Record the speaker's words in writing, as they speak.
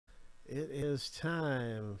It is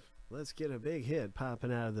time. Let's get a big hit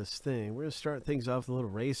popping out of this thing. We're going to start things off with a little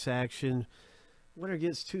race action. Winner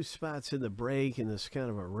gets 2 spots in the break in this kind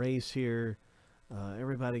of a race here.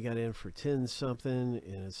 Everybody got in for 10 something,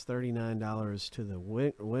 and it's $39 to the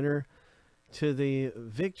winner. To the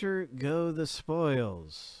victor go the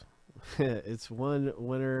spoils. It's one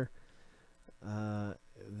winner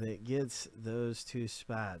that gets those 2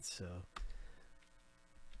 spots. So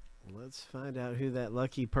let's find out who that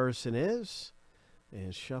lucky person is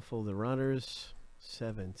and shuffle the runners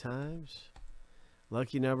 7 times.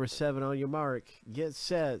 Lucky number 7 on your mark. Get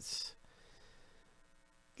sets.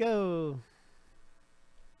 Go.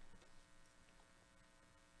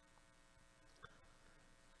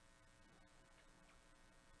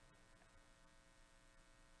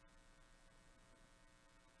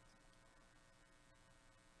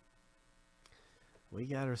 We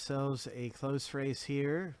got ourselves a close race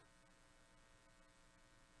here.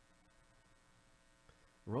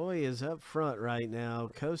 Roy is up front right now,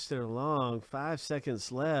 coasting along. 5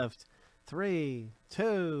 seconds left. 3,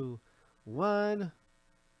 2, 1.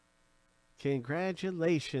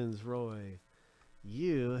 Congratulations, Roy.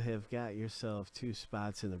 You have got yourself 2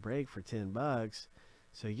 spots in the break for $10.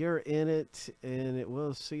 So you're in it, and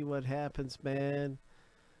we'll see what happens, man.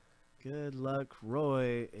 Good luck,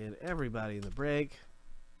 Roy, and everybody in the break.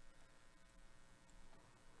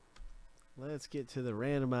 Let's get to the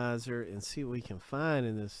randomizer and see what we can find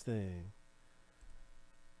in this thing.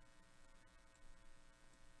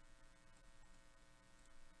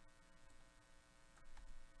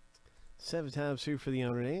 Seven times through for the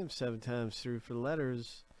owner name, 7 times through for the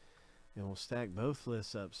letters. And we'll stack both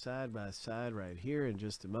lists up side by side right here in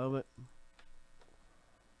just a moment.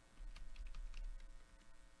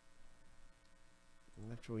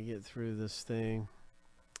 After we get through this thing,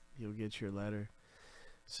 you'll get your letter.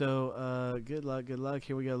 So good luck, good luck.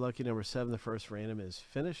 Here we go, lucky number 7. The first random is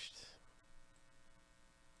finished.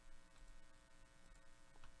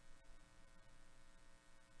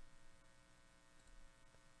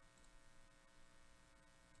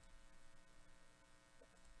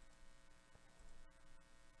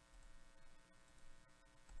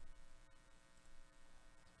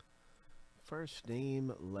 First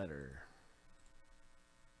name letter.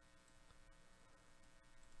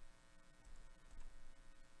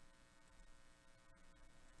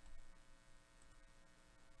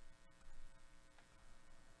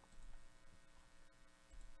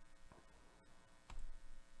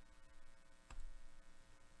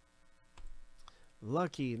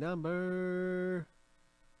 Lucky number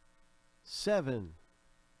 7.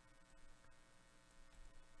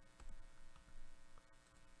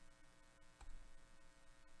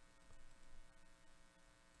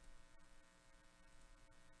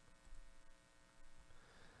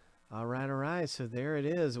 All right. So there it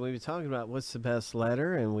is. We were talking about what's the best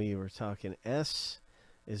letter, and we were talking S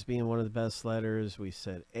is being one of the best letters. We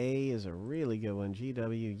said A is a really good one.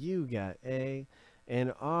 GW, you got A.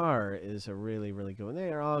 And R is a really, really good one.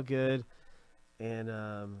 They are all good. And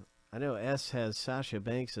I know S has Sasha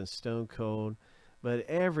Banks and Stone Cold, but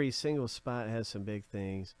every single spot has some big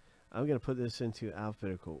things. I'm going to put this into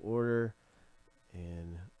alphabetical order,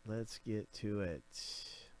 and let's get to it.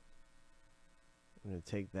 I'm going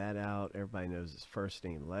to take that out. Everybody knows his first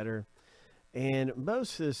name letter. And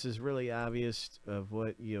most of this is really obvious of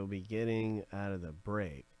what you'll be getting out of the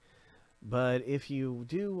break. But if you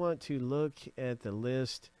do want to look at the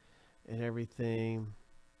list and everything,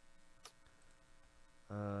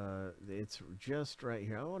 it's just right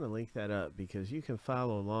here. I want to link that up because you can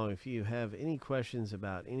follow along if you have any questions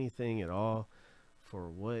about anything at all for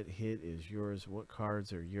what hit is yours, what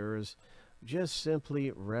cards are yours. Just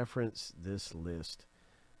simply reference this list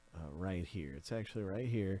right here. It's actually right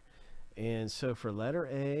here. And so for letter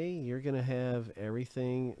A, you're going to have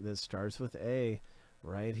everything that starts with A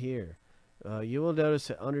right here. You will notice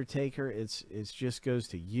that Undertaker, it's just goes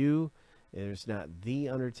to U. There's not the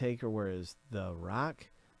Undertaker, whereas The Rock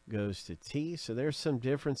goes to T. So there's some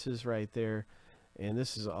differences right there. And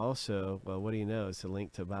this is also, well, what do you know? It's a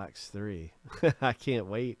link to box 3. I can't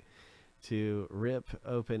wait to rip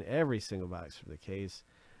open every single box for the case.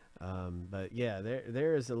 But yeah,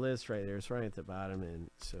 there is a list right there. It's right at the bottom. And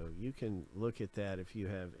so you can look at that if you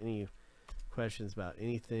have any questions about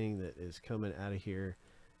anything that is coming out of here.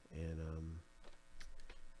 And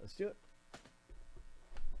let's do it.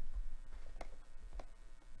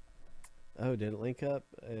 Oh, did it link up?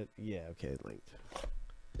 Yeah, okay, it linked.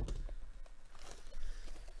 I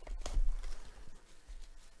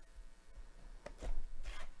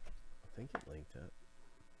think it linked up.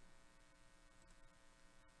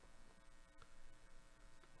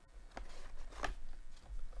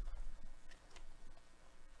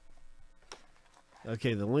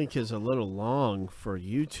 Okay, the link is a little long for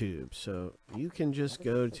YouTube, so you can just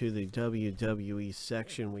go to the WWE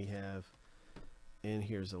section we have, and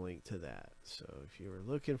here's a link to that. So if you were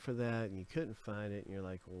looking for that and you couldn't find it, and you're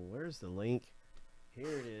like, well, where's the link?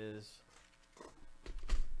 Here it is.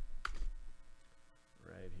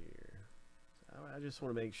 Right here. I just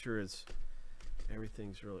want to make sure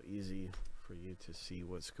everything's real easy for you to see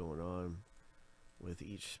what's going on with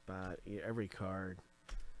each spot, every card.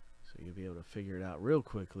 So you'll be able to figure it out real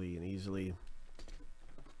quickly and easily.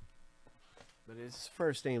 But it's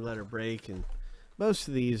first name letter break, and most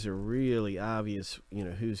of these are really obvious, you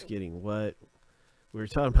know, who's getting what. We were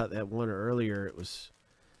talking about that one earlier. It was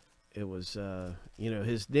you know,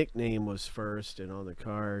 his nickname was first, and on the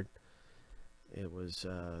card it was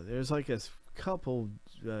there's like a couple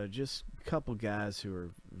just a couple guys who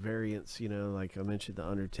are variants, you know, like I mentioned the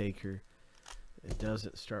Undertaker. It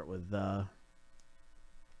doesn't start with the.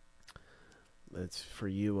 That's for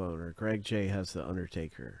you, owner. Greg J has the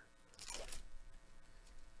Undertaker.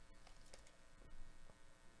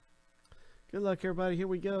 Good luck, everybody. Here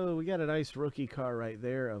we go. We got a nice rookie card right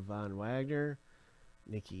there of Von Wagner.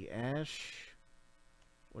 Nikki Ash.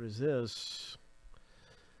 What is this?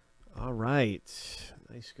 All right.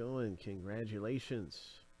 Nice going. Congratulations.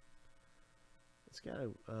 It's got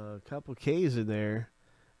a couple K's in there.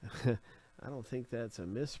 I don't think that's a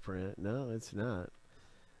misprint. No, it's not.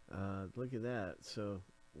 Look at that. So,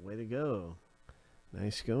 way to go.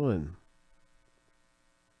 Nice going.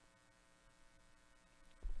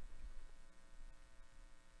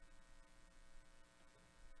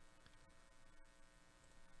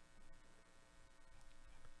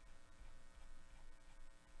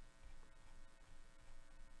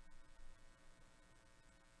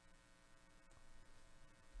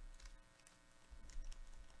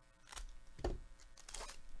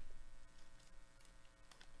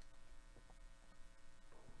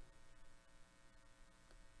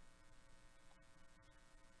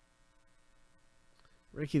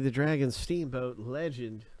 Ricky the Dragon Steamboat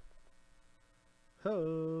Legend.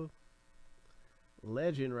 Ho!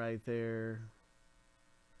 Legend right there.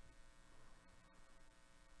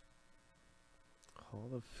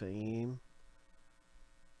 Hall of Fame.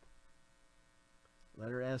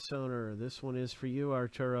 Letter S owner. This one is for you,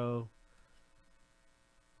 Arturo.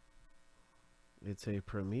 It's a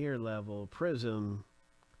premier level Prism.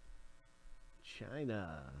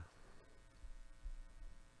 China.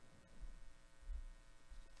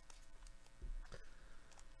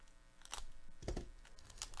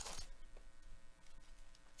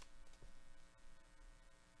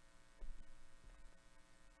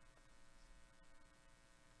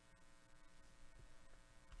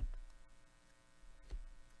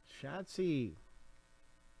 Shotzi.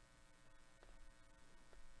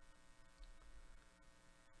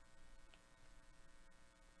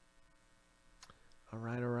 All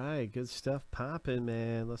right. Good stuff popping,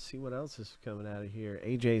 man. Let's see what else is coming out of here.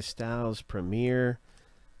 AJ Styles Premier.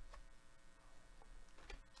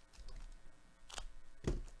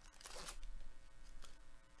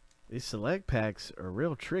 These select packs are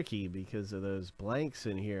real tricky because of those blanks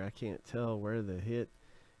in here. I can't tell where the hit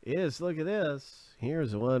is. Look at this.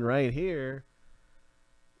 Here's one right here.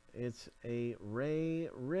 It's a Ray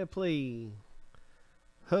Ripley.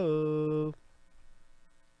 Ho!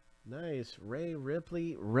 Nice. Ray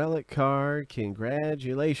Ripley relic card.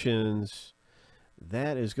 Congratulations.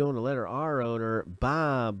 That is going to letter R owner.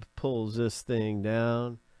 Bob pulls this thing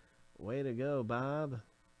down. Way to go, Bob.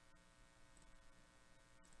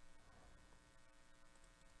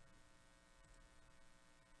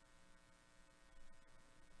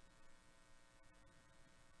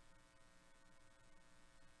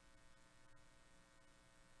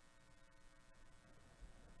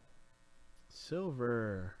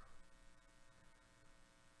 Silver.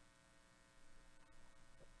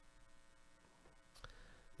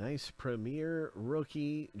 Nice premier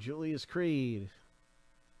rookie Julius Creed.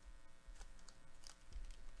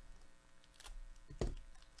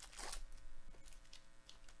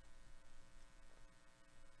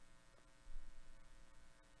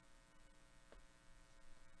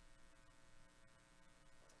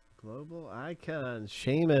 Global Icons,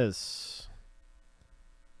 Sheamus.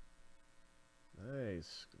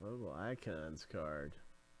 Nice. Global Icons card.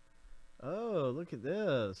 Oh, look at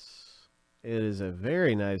this. It is a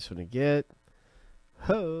very nice one to get.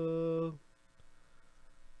 Ho!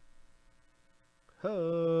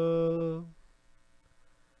 Ho!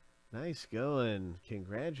 Nice going.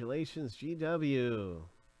 Congratulations, GW.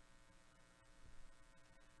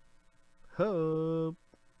 Ho!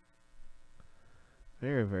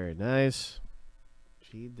 Very, very nice.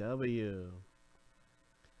 GW.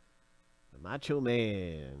 The Macho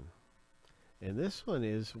Man. And this one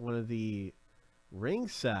is one of the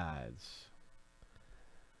ringsides.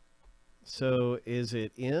 So is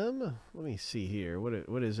it M? Let me see here.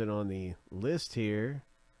 What is it on the list here?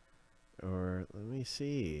 Or let me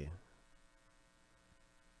see.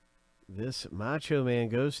 This Macho Man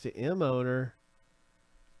goes to M owner.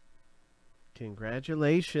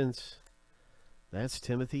 Congratulations. That's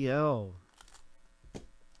Timothy L.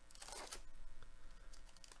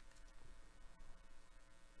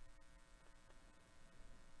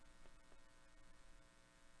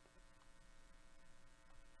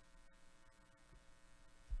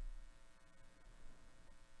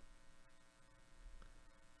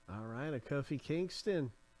 All right, a Kofi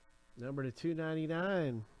Kingston, number to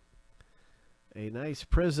 299. A nice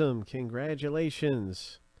prism.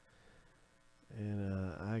 Congratulations.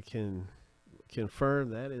 And I can confirm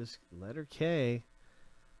that is letter K.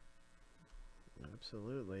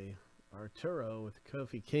 Absolutely. Arturo with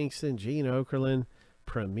Kofi Kingston, Gene Okerlund,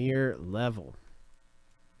 premier level.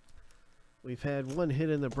 We've had one hit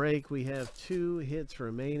in the break. We have 2 hits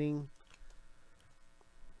remaining.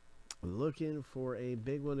 Looking for a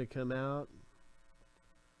big one to come out.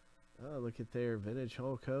 Oh, look at there. Vintage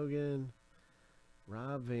Hulk Hogan,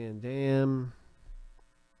 Rob Van Dam,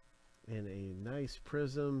 and a nice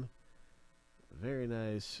prism. Very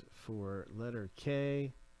nice for letter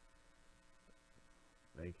K.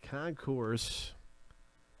 A concourse.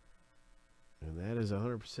 And that is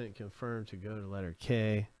 100% confirmed to go to letter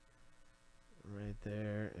K. Right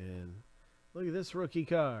there. And look at this rookie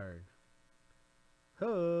card.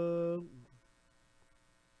 Ho!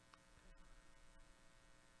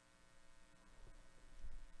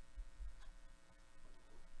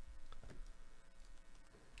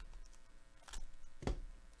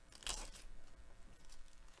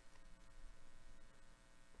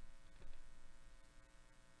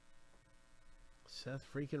 Seth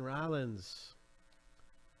freaking Rollins.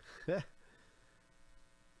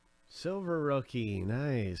 Silver rookie.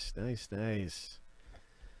 Nice, nice, nice.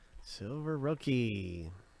 Silver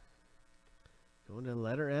rookie. Going to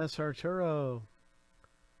letter S, Arturo.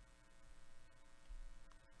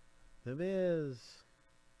 The Miz.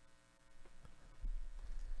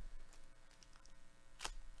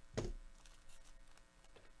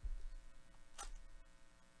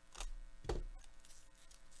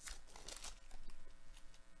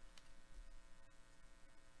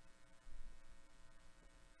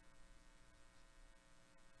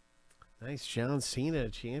 Nice John Cena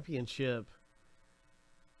championship.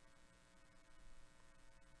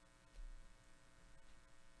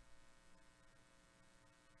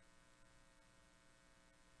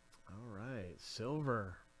 All right,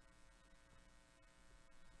 silver.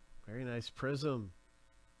 Very nice prism.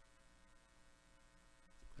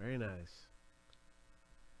 Very nice.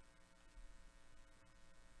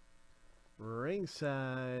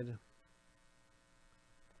 Ringside.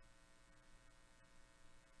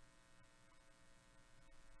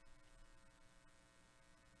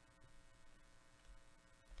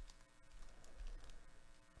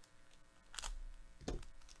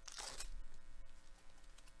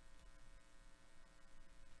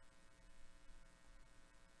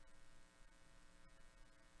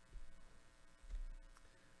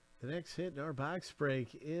 The next hit in our box break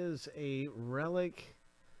is a relic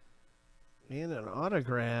and an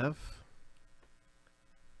autograph.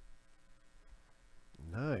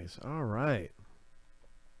 Nice. All right.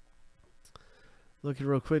 Looking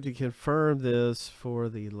real quick to confirm this for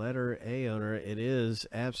the letter A owner. It is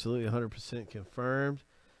absolutely 100% confirmed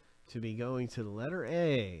to be going to the letter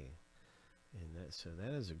A. And so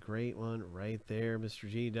that is a great one right there, Mr.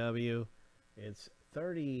 GW. It's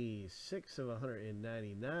 36 of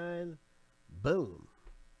 199. Boom.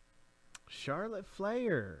 Charlotte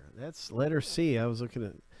Flair. That's letter C. I was looking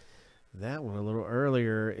at that one a little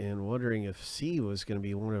earlier and wondering if C was going to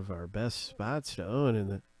be one of our best spots to own in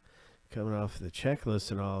the coming off the checklist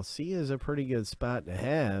and all. C is a pretty good spot to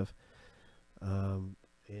have. And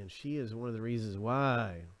she is one of the reasons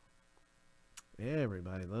why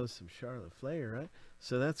everybody loves some Charlotte Flair, right?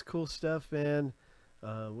 So that's cool stuff, man.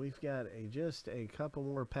 We've got just a couple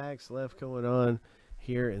more packs left going on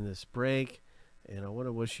here in this break, and I want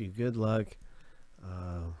to wish you good luck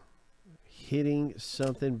hitting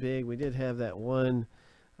something big. We did have that one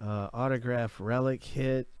autograph relic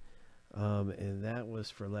hit, and that was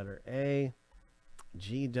for letter A,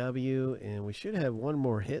 GW, and we should have one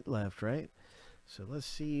more hit left, right? So let's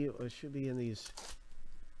see what should be in these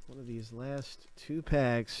one of these last 2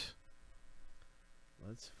 packs.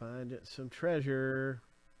 Let's find some treasure.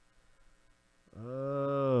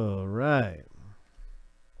 Oh, right.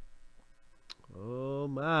 Oh,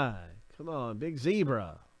 my. Come on, big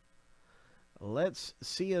zebra. Let's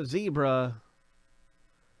see a zebra.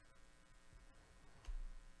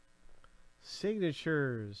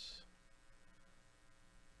 Signatures.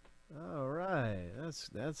 All right,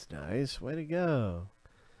 that's nice. Way to go.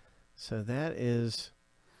 So that is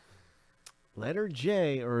letter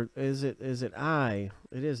J, or is it I?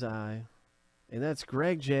 It is I, and that's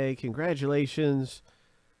Greg J. Congratulations.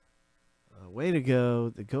 Way to go.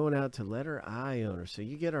 The going out to letter I owner. So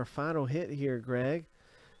you get our final hit here, Greg,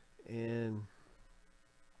 and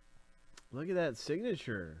look at that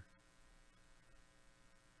signature.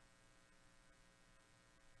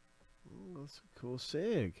 Ooh, that's a cool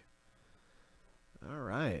sig. All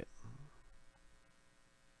right.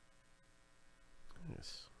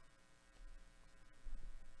 Nice.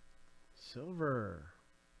 Silver.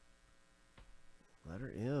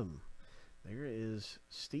 Letter M. There is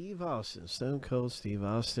Steve Austin. Stone Cold Steve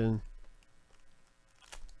Austin.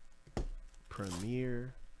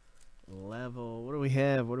 Premier level. What do we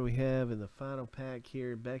have? What do we have in the final pack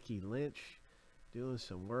here? Becky Lynch doing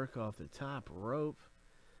some work off the top rope.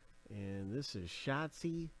 And this is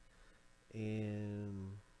Shotzi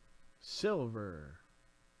and silver.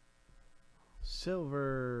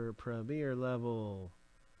 Silver premier level.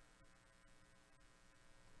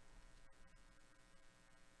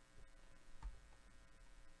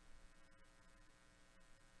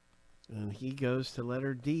 And he goes to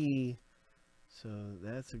letter D. So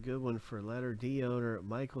that's a good one for letter D owner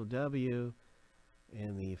Michael W.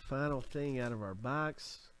 And the final thing out of our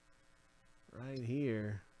box right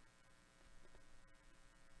here.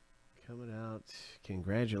 Coming out.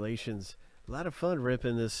 Congratulations. A lot of fun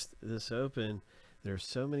ripping this open. There's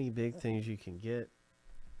so many big things you can get.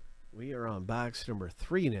 We are on box number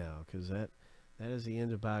 3 now, because that is the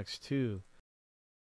end of box 2.